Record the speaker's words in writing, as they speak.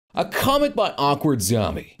A comment by Awkward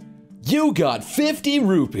Zombie. You got 50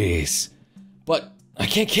 rupees. But I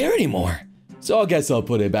can't carry anymore. So I guess I'll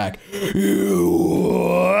put it back.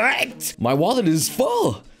 What? My wallet is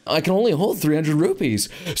full. I can only hold 300 rupees.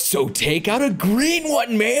 So take out a green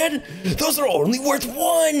one, man. Those are only worth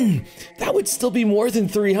 1. That would still be more than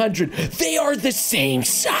 300. They are the same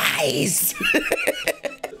size.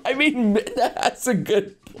 I mean, that's a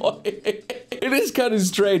good point. It is kind of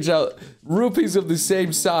strange how rupees of the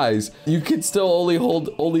same size, you could still only hold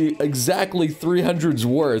exactly 300's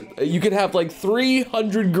worth. You could have like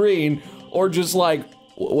 300 green or just like,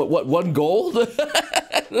 what 1 gold?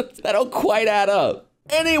 That don't quite add up.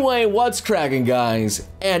 Anyway, what's cracking, guys?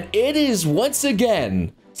 And it is once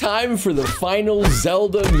again time for the final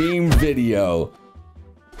Zelda meme video.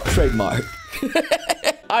 Trademark.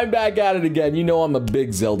 I'm back at it again. You know I'm a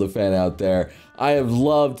big Zelda fan out there. I have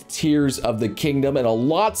loved Tears of the Kingdom, and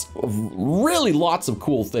really lots of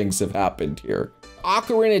cool things have happened here.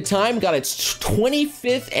 Ocarina of Time got its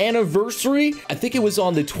 25th anniversary. I think it was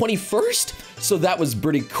on the 21st, so that was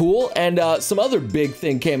pretty cool. And some other big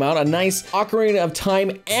thing came out. A nice Ocarina of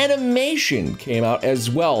Time animation came out as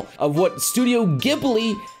well of what Studio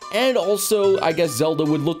Ghibli and also, I guess, Zelda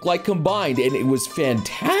would look like combined, and it was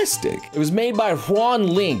fantastic. It was made by Juan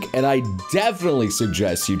Link, and I definitely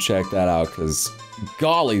suggest you check that out, because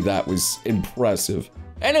golly, that was impressive.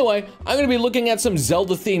 Anyway, I'm gonna be looking at some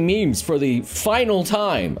Zelda-themed memes for the final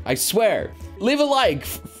time, I swear. Leave a like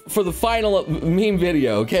for the final meme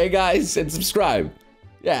video, okay, guys? And subscribe.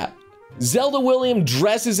 Yeah. Zelda William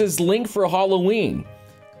dresses as Link for Halloween.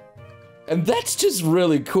 And that's just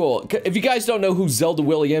really cool. If you guys don't know who Zelda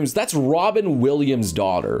Williams, that's Robin Williams'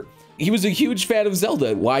 daughter. He was a huge fan of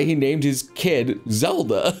Zelda, why he named his kid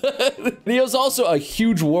Zelda. He was also a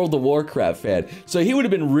huge World of Warcraft fan, so he would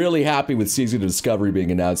have been really happy with Season of Discovery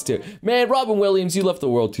being announced too. Man, Robin Williams, you left the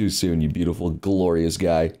world too soon, you beautiful, glorious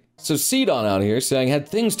guy. So Sidon out here saying, had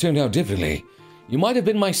things turned out differently, you might have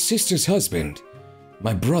been my sister's husband,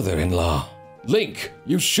 my brother-in-law. Link,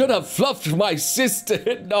 you should have fluffed my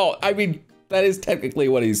sister. No, I mean, that is technically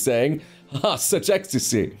what he's saying. Ah, such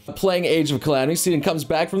ecstasy. Playing Age of Calamity, Sidon comes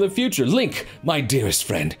back from the future. Link, my dearest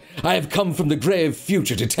friend, I have come from the grave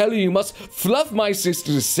future to tell you must fluff my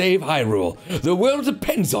sister to save Hyrule. The world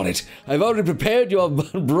depends on it. I've already prepared your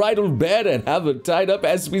bridal bed and have it tied up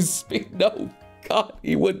as we speak. No. God,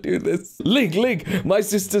 he would do this. Link, my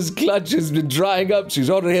sister's clutch has been drying up. She's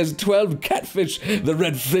already has 12 catfish. The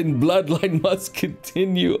red fin bloodline must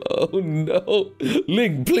continue. Oh no.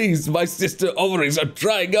 Link, please, my sister ovaries are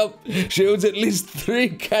drying up. She owns at least 3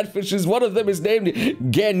 catfishes. One of them is named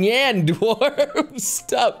Ganyan Dwarf.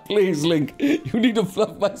 Stop, please, Link. You need to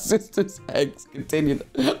fluff my sister's eggs. Continue.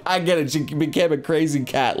 I get it. She became a crazy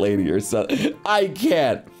cat lady or something. I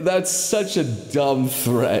can't. That's such a dumb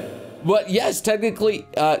threat. But yes, technically,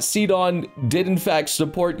 Sidon did in fact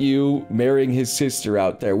support you marrying his sister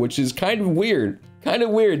out there, which is kind of weird. Kind of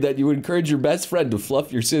weird that you would encourage your best friend to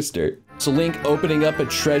fluff your sister. So Link opening up a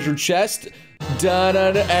treasure chest.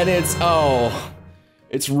 Da-da-da, and it's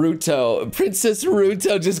Ruto. Princess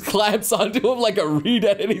Ruto just clamps onto him like a reed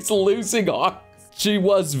and he's losing heart. She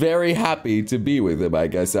was very happy to be with him, I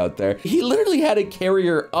guess, out there. He literally had to carry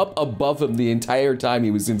her up above him the entire time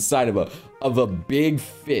he was inside of a big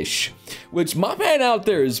fish, which my man out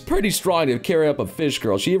there is pretty strong to carry up a fish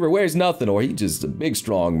girl. She either wears nothing or he's just a big,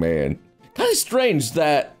 strong man. Kind of strange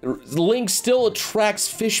that Link still attracts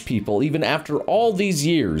fish people even after all these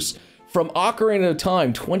years. From Ocarina of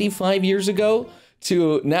Time 25 years ago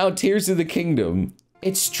to now Tears of the Kingdom.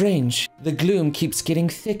 It's strange. The gloom keeps getting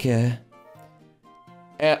thicker.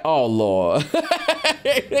 Oh lord.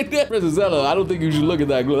 Princess Zelda, I don't think you should look at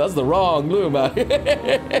that glue. That's the wrong glue, man.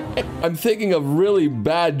 I'm thinking of really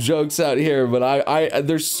bad jokes out here, but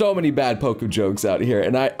there's so many bad Poku jokes out here,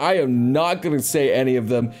 and I am not gonna say any of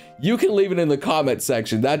them. You can leave it in the comment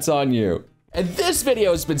section. That's on you. And this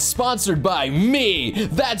video has been sponsored by me.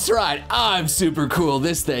 That's right, I'm super cool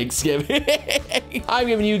this Thanksgiving. I'm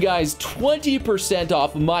giving you guys 20%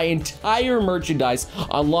 off my entire merchandise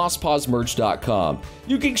on lostpawsmerch.com.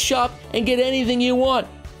 You can shop and get anything you want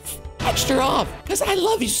extra off, because I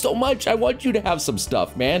love you so much. I want you to have some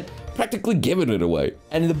stuff, man. Practically giving it away.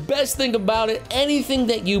 And the best thing about it, anything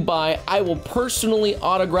that you buy, I will personally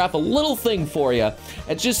autograph a little thing for you.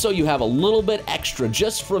 And just so you have a little bit extra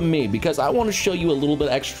just from me, because I want to show you a little bit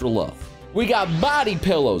extra love. We got body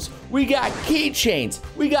pillows, we got keychains,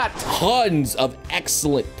 we got tons of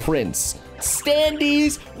excellent prints.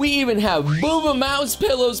 Standees, we even have Booba Mouse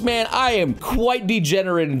pillows, man. I am quite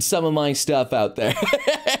degenerate in some of my stuff out there.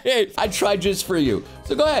 I tried just for you.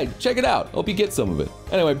 So go ahead, check it out. Hope you get some of it.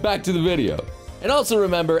 Anyway, back to the video. And also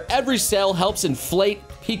remember, every sale helps inflate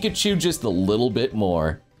Pikachu just a little bit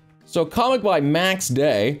more. So comic by Max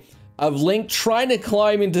Day of Link trying to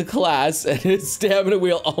climb into class and his stamina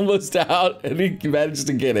wheel almost out and he managed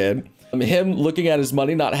to get in. Him looking at his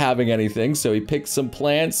money, not having anything, so he picks some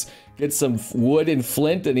plants, gets some wood and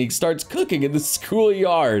flint, and he starts cooking in the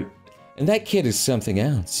schoolyard. And that kid is something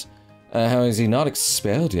else. How is he not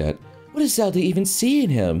expelled yet? What does Zelda even see in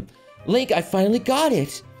him? Link, I finally got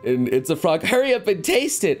it. And it's a frog. Hurry up and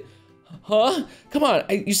taste it. Huh? Come on,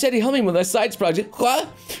 you said you helped me with my science project. What?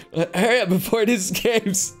 Hurry up before it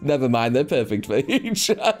escapes. Never mind, they're perfect for each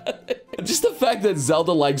other. Just the fact that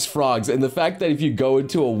Zelda likes frogs, and the fact that if you go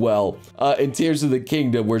into a well in Tears of the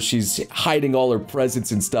Kingdom where she's hiding all her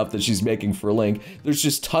presents and stuff that she's making for Link, there's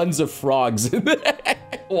just tons of frogs in there.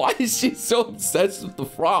 Why is she so obsessed with the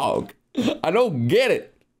frog? I don't get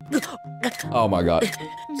it. Oh my god.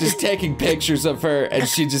 Just taking pictures of her and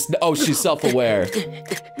she just, oh, she's self-aware.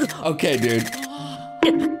 Okay, dude.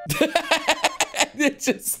 It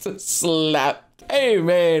just slapped. Hey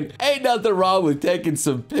man, ain't nothing wrong with taking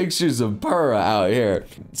some pictures of Purah out here.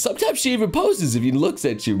 Sometimes she even poses if he looks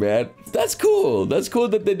at you, man. That's cool. That's cool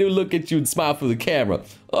that they do look at you and smile for the camera.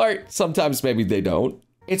 Or sometimes maybe they don't.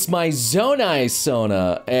 It's my Zonai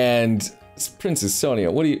Sona and Princess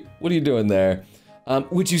Sonia. What are you doing there?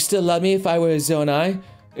 Would you still love me if I were a Zonai?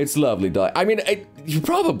 It's lovely, dog. I mean, you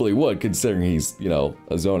probably would, considering he's, you know,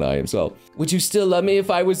 a Zonai himself. Would you still love me if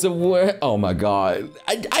I was a Oh my god.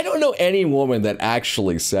 I don't know any woman that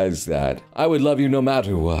actually says that. I would love you no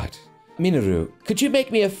matter what. Minoru, could you make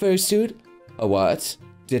me a fursuit? A what?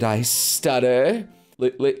 Did I stutter?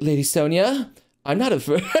 Lady Sonia? I'm not a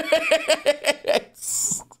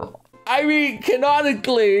I mean,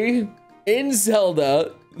 canonically, in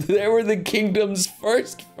Zelda, they were the kingdom's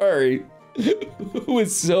first furry, who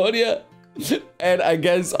was Sonia, and I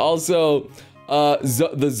guess also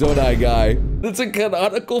the Zonai guy. That's a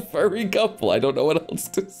canonical furry couple. I don't know what else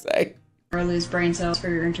to say. Or lose brain cells for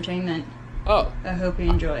your entertainment. Oh. I hope you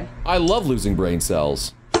enjoy. I love losing brain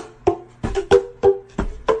cells.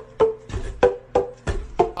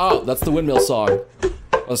 Oh, that's the windmill song.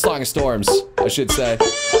 Or the Song of Storms, I should say.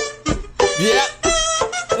 Yeah.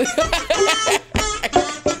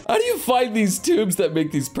 How do you find these tubes that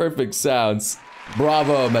make these perfect sounds?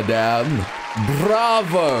 Bravo, madame.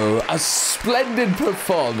 Bravo. A splendid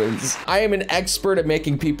performance. I am an expert at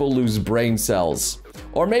making people lose brain cells.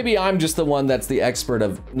 Or maybe I'm just the one that's the expert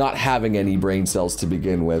of not having any brain cells to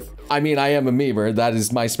begin with. I mean, I am a memer. That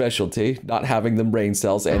is my specialty, not having them brain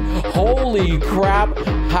cells. And holy crap,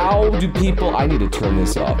 how do people... I need to turn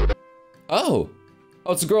this off. Oh,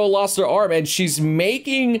 it's a girl who lost her arm and she's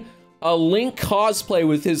making a Link cosplay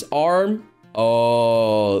with his arm.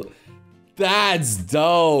 Oh, that's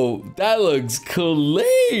dope. That looks cool.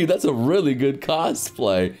 That's a really good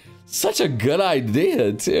cosplay. Such a good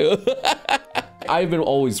idea, too. I've been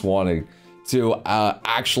always wanting to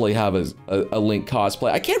actually have a Link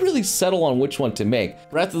cosplay. I can't really settle on which one to make.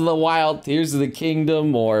 Breath of the Wild, Tears of the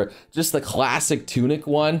Kingdom, or just the classic Tunic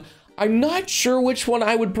one. I'm not sure which one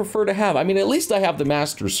I would prefer to have. I mean, at least I have the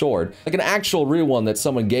Master Sword, like an actual real one that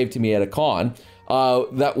someone gave to me at a con.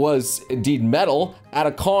 That was indeed metal at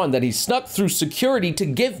a con that he snuck through security to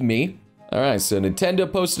give me. All right, so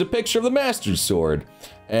Nintendo posted a picture of the Master Sword.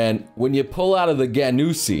 And when you pull out of the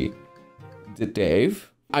Ganusi,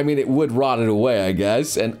 Dave, I mean, it would rot it away, I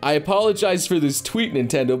guess. And I apologize for this tweet,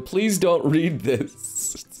 Nintendo. Please don't read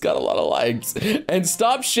this. It's got a lot of likes. And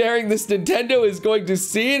stop sharing this. Nintendo is going to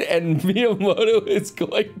see it and Miyamoto is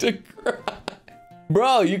going to cry.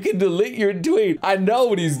 Bro, you can delete your tweet. I know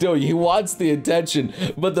what he's doing. He wants the attention.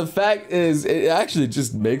 But the fact is, it actually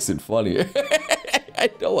just makes it funnier. I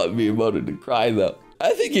don't want Miyamoto to cry, though.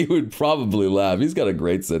 I think he would probably laugh. He's got a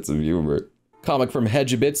great sense of humor. Comic from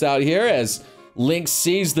Hedgebits out here as Link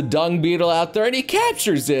sees the dung beetle out there and he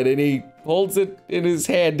captures it and he holds it in his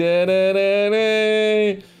hand.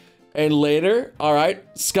 And later, all right,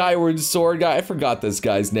 Skyward Sword guy, I forgot this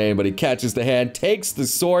guy's name, but he catches the hand, takes the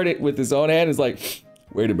sword with his own hand, and is like,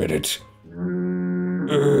 wait a minute.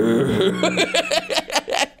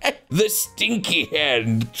 The stinky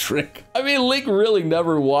hand trick. I mean, Link really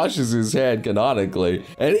never washes his hand canonically,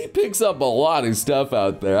 and he picks up a lot of stuff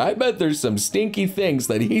out there. I bet there's some stinky things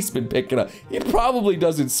that he's been picking up. He probably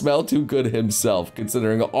doesn't smell too good himself,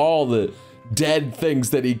 considering all the dead things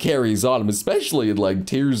that he carries on him, especially in like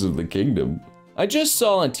Tears of the Kingdom. I just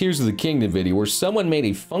saw a Tears of the Kingdom video where someone made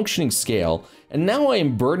a functioning scale, and now I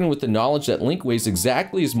am burdened with the knowledge that Link weighs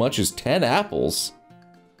exactly as much as 10 apples.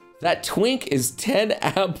 That twink is 10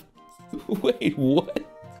 apples. Wait, what?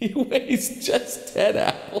 He weighs just 10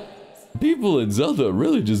 apples. People in Zelda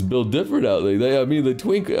really just build different out there. I mean, the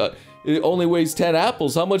Twink, it only weighs 10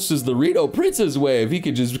 apples. How much does the Rito Princess weigh if he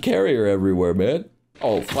could just carry her everywhere, man?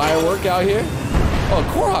 Oh, firework out here?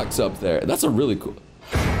 Oh, Korok's up there. That's a really cool...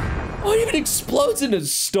 Oh, it even explodes in a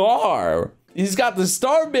star. He's got the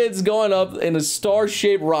star bits going up in a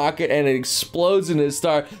star-shaped rocket and it explodes in a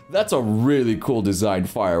star. That's a really cool designed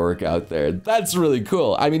firework out there. That's really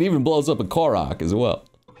cool. I mean, it even blows up a Korok as well.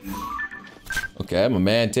 Okay, I'm a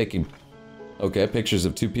man taking... Okay, pictures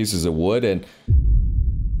of 2 pieces of wood and...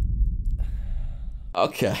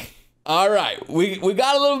 Okay. Alright, we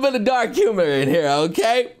got a little bit of dark humor in here,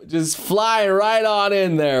 okay? Just flying right on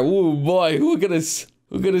in there. Ooh, boy, who could have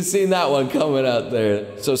seen that one coming out there?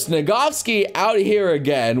 So Snigovsky out here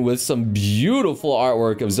again with some beautiful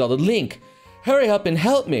artwork of Zelda. Link, hurry up and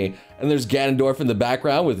help me. And there's Ganondorf in the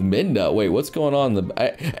background with Midna. Wait, what's going on?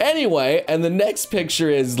 Anyway, and the next picture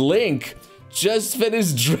is Link just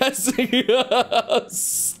finished dressing.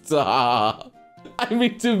 Stop. I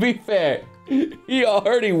mean, to be fair, he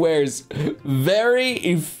already wears very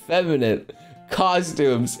effeminate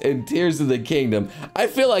costumes in Tears of the Kingdom. I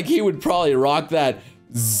feel like he would probably rock that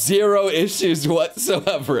 0 issues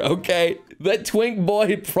whatsoever, okay? That twink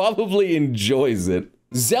boy probably enjoys it.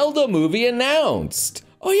 Zelda movie announced.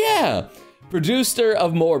 Oh yeah. Producer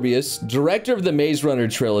of Morbius, director of the Maze Runner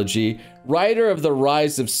trilogy, writer of the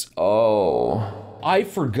Rise of... Oh, I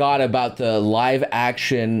forgot about the live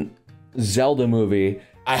action Zelda movie.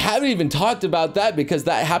 I haven't even talked about that because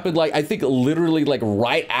that happened like, I think literally like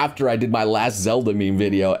right after I did my last Zelda meme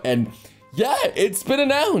video. And yeah, it's been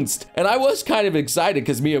announced. And I was kind of excited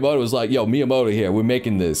because Miyamoto was like, yo, Miyamoto here, we're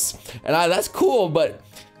making this. And that's cool, but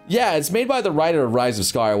yeah, it's made by the writer of Rise of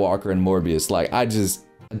Skywalker and Morbius. Like, I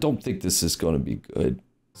don't think this is going to be good.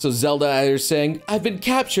 So Zelda is saying, I've been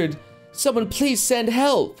captured. Someone please send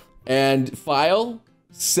help. And file,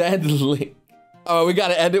 send link. Oh, we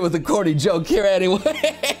gotta end it with a corny joke here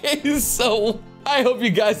anyway. So, I hope you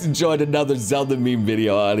guys enjoyed another Zelda meme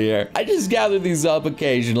video on here. I just gather these up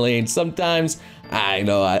occasionally, and sometimes, I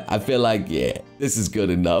know, I feel like, yeah, this is good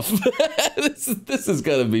enough. this is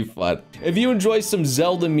gonna be fun. If you enjoy some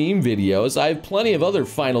Zelda meme videos, I have plenty of other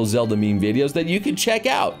Final Zelda meme videos that you can check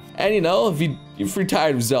out. And you know, if you're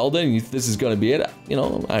tired of Zelda and this is gonna be it, you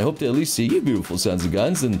know, I hope to at least see you beautiful sons of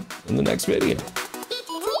guns in the next video.